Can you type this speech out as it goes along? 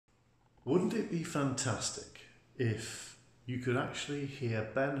Wouldn't it be fantastic if you could actually hear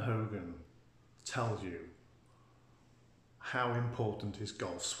Ben Hogan tell you how important his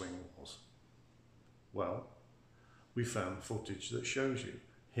golf swing was? Well, we found footage that shows you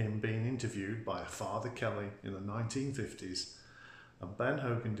him being interviewed by Father Kelly in the 1950s, and Ben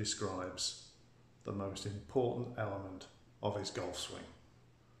Hogan describes the most important element of his golf swing.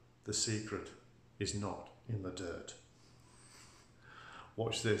 The secret is not in the dirt.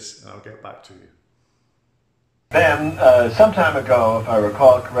 Watch this and I'll get back to you. Ben, some time ago, if I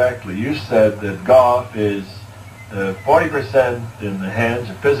recall correctly, you said that golf is 40% in the hands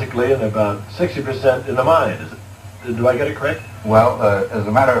physically and about 60% in the mind. Do I get it correct? Well, as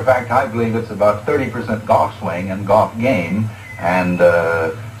a matter of fact, I believe it's about 30% golf swing and golf game and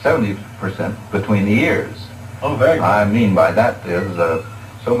 70% between the ears. Oh, very good. I mean by that is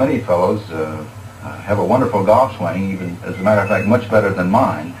so many fellows have a wonderful golf swing, even as a matter of fact much better than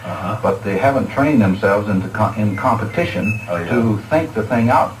mine, but they haven't trained themselves in competition to think the thing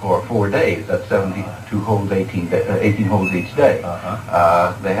out for 4 days. That's 72 holes, 18 holes each day.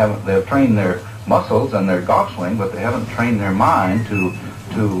 They've trained their muscles and their golf swing, but they haven't trained their mind to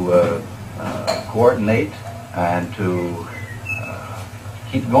coordinate and to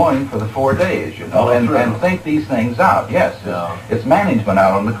keep going for the 4 days, you know, and think these things out. Yes, it's management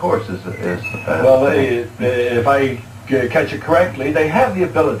out on the course. Well, if I catch it correctly, they have the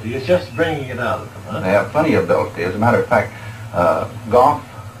ability. It's just bringing it out of them. Huh? They have plenty of ability. As a matter of fact, golf,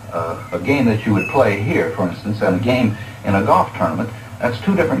 a game that you would play here, for instance, and a game in a golf tournament, that's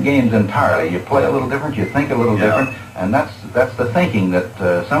two different games entirely. You play a little different, you think a little different, and that's the thinking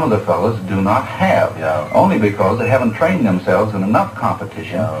that some of the fellows do not have, only because they haven't trained themselves in enough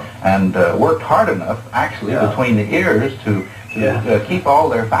competition and worked hard enough, actually, between the ears to keep all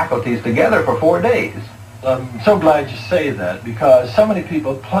their faculties together for 4 days. I'm so glad you say that, because so many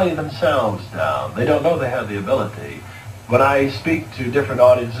people play themselves down. They don't know they have the ability. When I speak to different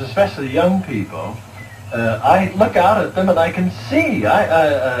audiences, especially young people, I look out at them and I can see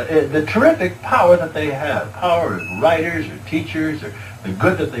the terrific power that they have. Power as writers or teachers, or the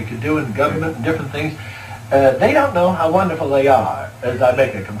good that they could do in government and different things. They don't know how wonderful they are. As I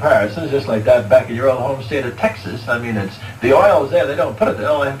make a comparison, it's just like that back in your old home state of Texas. I mean, the oil is there. They don't put it there.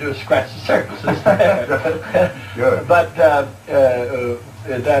 All they have to do is scratch the surface. It's there. Sure. But that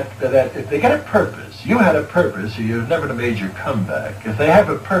if they get a purpose, you had a purpose, or you've never made your comeback. If they have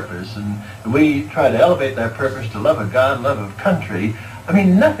a purpose, and we try to elevate that purpose to love of God, love of country, I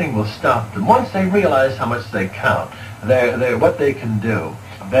mean, nothing will stop them. Once they realize how much they count, what they can do.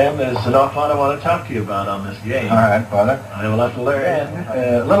 Ben, there's an awful lot I want to talk to you about on this game. All right, Father. I will have to learn.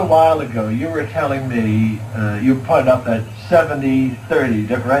 A little while ago, you were telling me, you pointed out that 70-30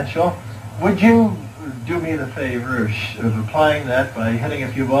 differential. Would you do me the favor of applying that by hitting a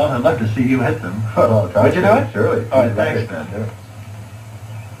few balls? I'd love to see you hit them. Would you do it? Surely. All right, thanks, Ben.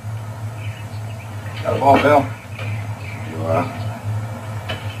 Got a ball, Bill? You are.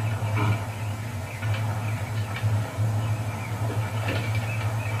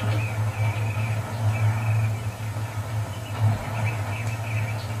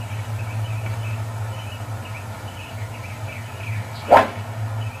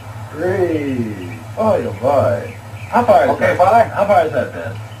 Three. Oh, you boy. How far is that? Father? How far is that,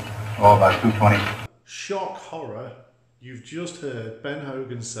 Ben? Oh, about 220. Shock horror, you've just heard Ben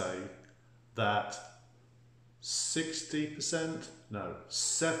Hogan say that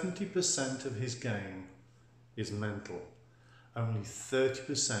 70% of his game is mental. Only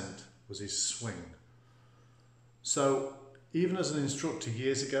 30% was his swing. So even as an instructor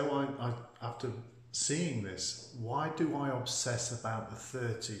years ago, after seeing this, why do I obsess about the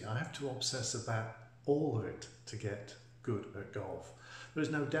 30? I have to obsess about all of it to get good at golf.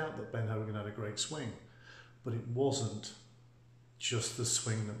 There's no doubt that Ben Hogan had a great swing, but it wasn't just the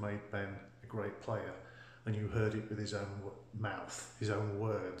swing that made Ben a great player. And you heard it with his own mouth, his own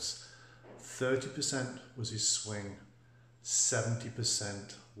words. 30% was his swing,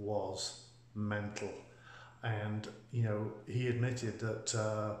 70% was mental. And, you know, he admitted that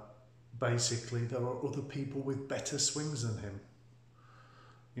basically there are other people with better swings than him,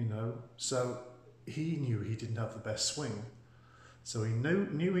 you know. So he knew he didn't have the best swing. So he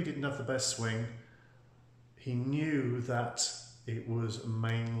knew he didn't have the best swing. He knew that it was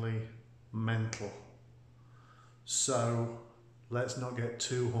mainly mental. So let's not get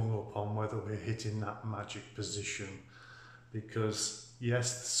too hung up on whether we're hitting that magic position, because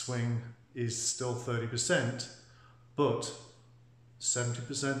yes, the swing is still 30%, but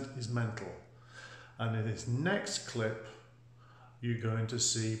 70% is mental. And in this next clip, you're going to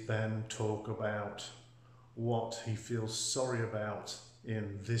see Ben talk about what he feels sorry about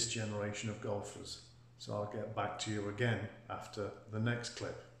in this generation of golfers. So I'll get back to you again after the next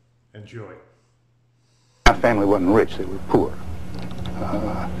clip. Enjoy. My family wasn't rich, they were poor.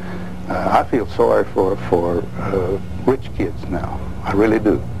 I feel sorry for rich kids now, I really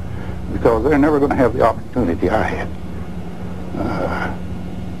do, because they're never going to have the opportunity I had,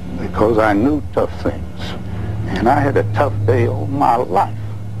 because I knew tough things, and I had a tough day all my life,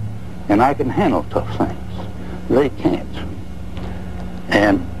 and I can handle tough things. They can't.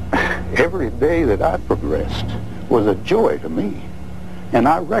 And every day that I progressed was a joy to me, and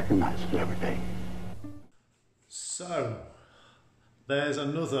I recognized it every day. So, there's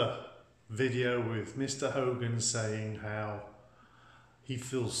another video with Mr. Hogan saying how he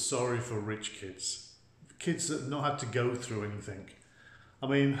feels sorry for rich kids. Kids that have not had to go through anything. I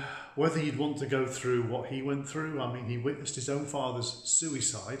mean, whether you'd want to go through what he went through, I mean, he witnessed his own father's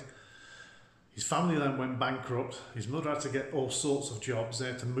suicide. His family then went bankrupt. His mother had to get all sorts of jobs. They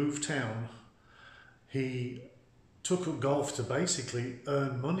had to move town. He took up golf to basically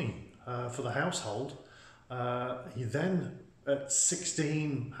earn money for the household. He then, at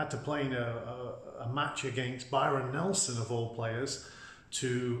 16, had to play in a match against Byron Nelson, of all players,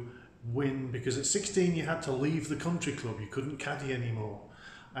 to win, because at 16 you had to leave the country club. You couldn't caddy anymore.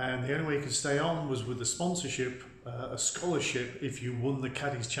 And the only way you could stay on was with a sponsorship, a scholarship, if you won the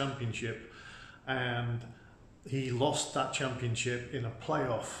Caddies Championship. And he lost that championship in a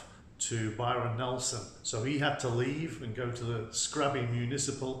playoff to Byron Nelson. So he had to leave and go to the scrabby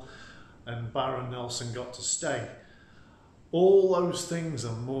municipal, and Byron Nelson got to stay. All those things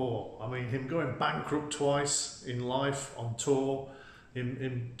and more. I mean, him going bankrupt twice in life on tour,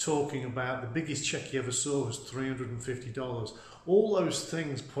 him talking about the biggest check he ever saw was $350. All those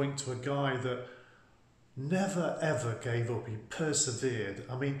things point to a guy that never ever gave up. He persevered.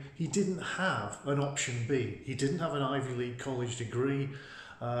 I mean, he didn't have an option B. He didn't have an Ivy League college degree.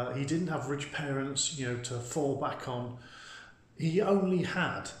 He didn't have rich parents, you know, to fall back on. He only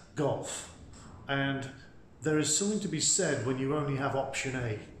had golf. And there is something to be said when you only have option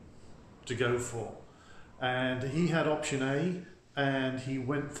A to go for. And he had option A, and he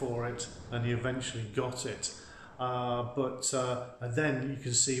went for it, and he eventually got it. And then you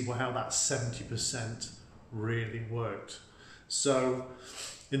can see how that 70% really worked. So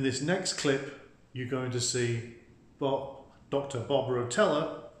in this next clip, you're going to see Dr. Bob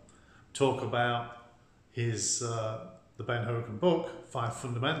Rotella talk about his the Ben Hogan book, 5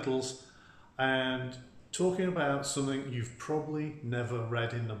 Fundamentals, and talking about something you've probably never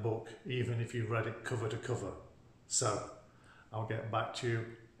read in the book, even if you read it cover to cover. So I'll get back to you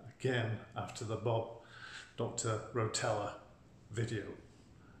again after the Dr. Rotella video.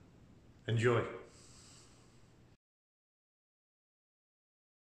 Enjoy.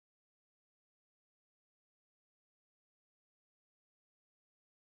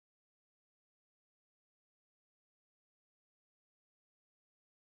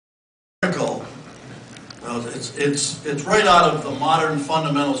 Well, it's right out of the modern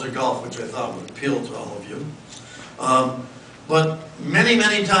fundamentals of golf, which I thought would appeal to all of you. But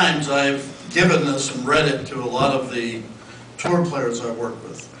many times I've given this and read it to a lot of the tour players I've worked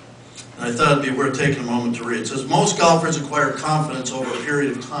with. And I thought it'd be worth taking a moment to read. It says, most golfers acquire confidence over a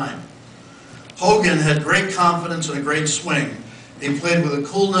period of time. Hogan had great confidence and a great swing. He played with a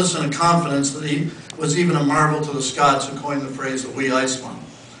coolness and a confidence that he was even a marvel to the Scots who coined the phrase the wee Iceman.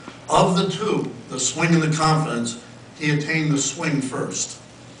 Of the two, the swing and the confidence, he attained the swing first.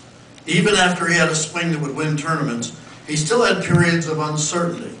 Even after he had a swing that would win tournaments, he still had periods of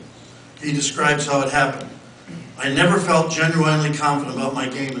uncertainty. He describes how it happened. I never felt genuinely confident about my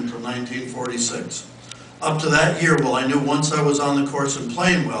game until 1946. Up to that year, well, I knew once I was on the course and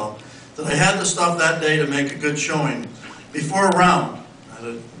playing well, that I had the stuff that day to make a good showing. Before a round,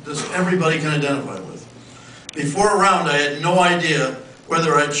 this everybody can identify with. Before a round, I had no idea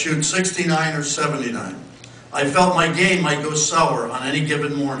whether I'd shoot 69 or 79. I felt my game might go sour on any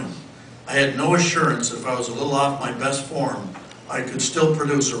given morning. I had no assurance that if I was a little off my best form, I could still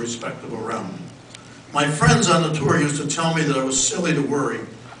produce a respectable round. My friends on the tour used to tell me that I was silly to worry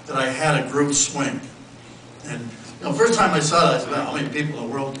that I had a groove swing. And first time I saw that, I said, how many people in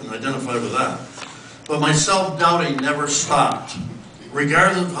the world can identify with that? But my self-doubting never stopped.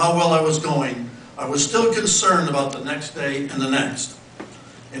 Regardless of how well I was going, I was still concerned about the next day and the next.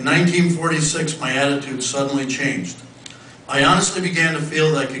 In 1946, my attitude suddenly changed. I honestly began to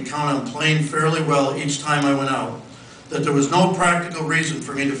feel that I could count on playing fairly well each time I went out, that there was no practical reason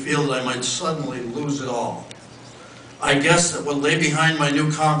for me to feel that I might suddenly lose it all. I guess that what lay behind my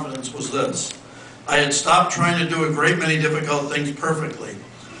new confidence was this. I had stopped trying to do a great many difficult things perfectly,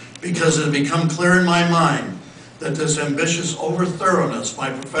 because it had become clear in my mind that this ambitious over-thoroughness, my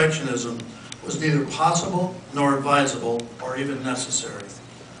perfectionism, was neither possible nor advisable or even necessary.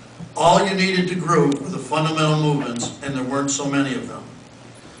 All you needed to groove were the fundamental movements, and there weren't so many of them.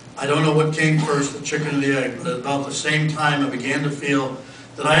 I don't know what came first, the chicken or the egg, but at about the same time I began to feel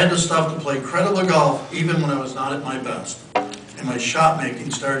that I had the stuff to play credible golf even when I was not at my best, and my shot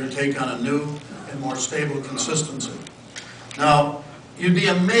making started to take on a new and more stable consistency. Now, you'd be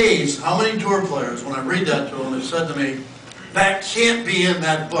amazed how many tour players, when I read that to them, have said to me, that can't be in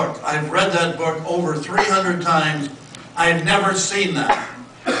that book. I've read that book over 300 times. I've never seen that.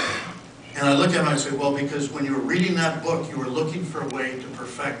 And I look at him and I say, well, because when you were reading that book, you were looking for a way to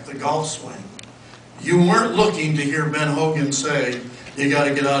perfect the golf swing. You weren't looking to hear Ben Hogan say, you got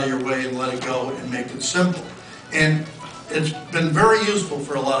to get out of your way and let it go and make it simple. And it's been very useful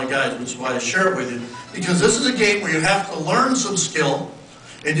for a lot of guys, which is why I share it with you. Because this is a game where you have to learn some skill,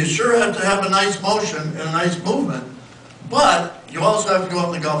 and you sure have to have a nice motion and a nice movement, but you also have to go out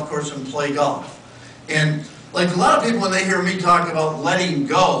on the golf course and play golf. And like a lot of people, when they hear me talk about letting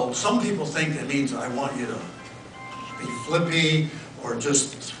go, some people think it means I want you to be flippy or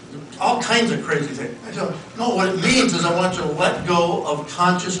just all kinds of crazy things. I don't know. What it means is I want you to let go of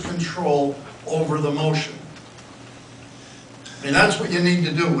conscious control over the motion. I mean, that's what you need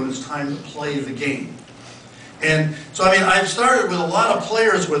to do when it's time to play the game. And so, I mean, I've started with a lot of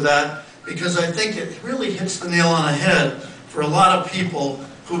players with that because I think it really hits the nail on the head for a lot of people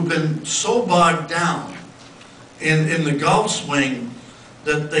who've been so bogged down in the golf swing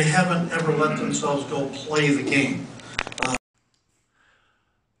that they haven't ever let themselves go play the game.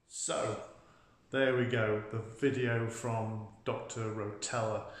 So, there we go, the video from Dr.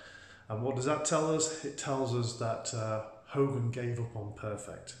 Rotella. And what does that tell us? It tells us that Hogan gave up on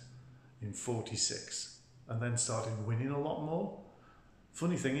perfect in 46 and then started winning a lot more.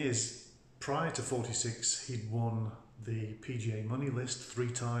 Funny thing is, prior to 46, he'd won the PGA money list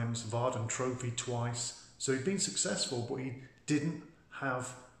 3 times, Varden Trophy twice. So he'd been successful, but he didn't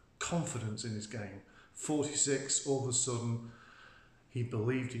have confidence in his game. 46, all of a sudden, he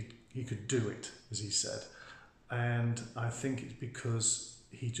believed he could do it, as he said. And I think it's because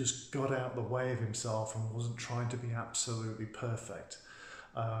he just got out the way of himself and wasn't trying to be absolutely perfect.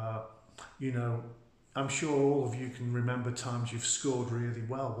 You know, I'm sure all of you can remember times you've scored really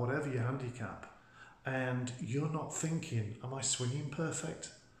well, whatever your handicap, and you're not thinking, am I swinging perfect?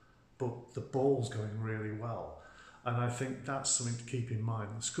 But the ball's going really well. And I think that's something to keep in mind.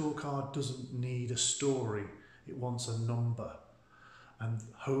 The scorecard doesn't need a story, it wants a number. And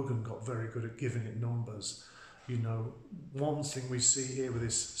Hogan got very good at giving it numbers. You know, one thing we see here with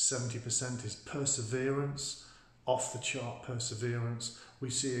this 70% is perseverance, off the chart perseverance. We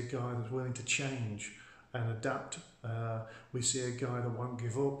see a guy that's willing to change and adapt. We see a guy that won't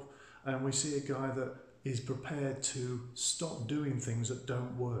give up. And we see a guy that is prepared to stop doing things that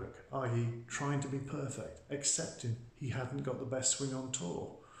don't work, i.e. trying to be perfect, accepting he hadn't got the best swing on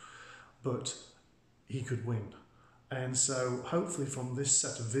tour, but he could win. And so hopefully from this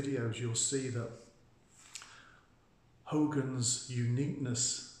set of videos you'll see that Hogan's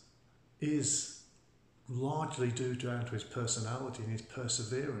uniqueness is largely due down to his personality and his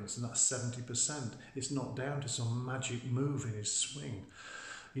perseverance, and that's 70%. It's not down to some magic move in his swing.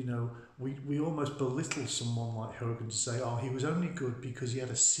 You know, we almost belittle someone like Hogan to say, oh, he was only good because he had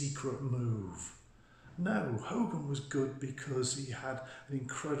a secret move. No, Hogan was good because he had an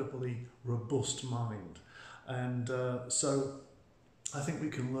incredibly robust mind. And so I think we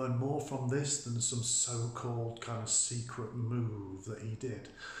can learn more from this than some so-called kind of secret move that he did.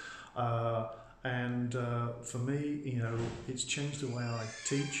 For me, you know, it's changed the way I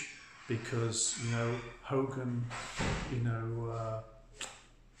teach because, you know, Hogan, you know,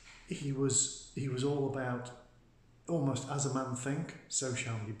 he was all about almost as a man think, so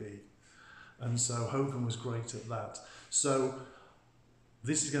shall he be. And so Hogan was great at that. So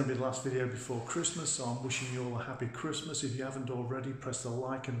this is going to be the last video before Christmas, so I'm wishing you all a happy Christmas. If you haven't already, press the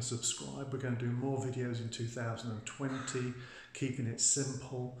like and subscribe. We're going to do more videos in 2020, keeping it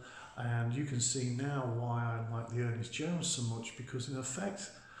simple. And you can see now why I like the Ernest Jones so much, because in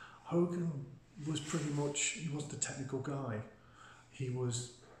effect, Hogan was pretty much, he wasn't a technical guy. He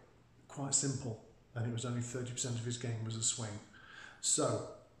was quite simple, and it was only 30% of his game was a swing. So,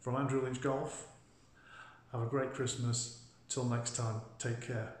 from Andrew Lynch Golf, have a great Christmas. Till next time, take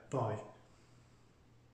care. Bye.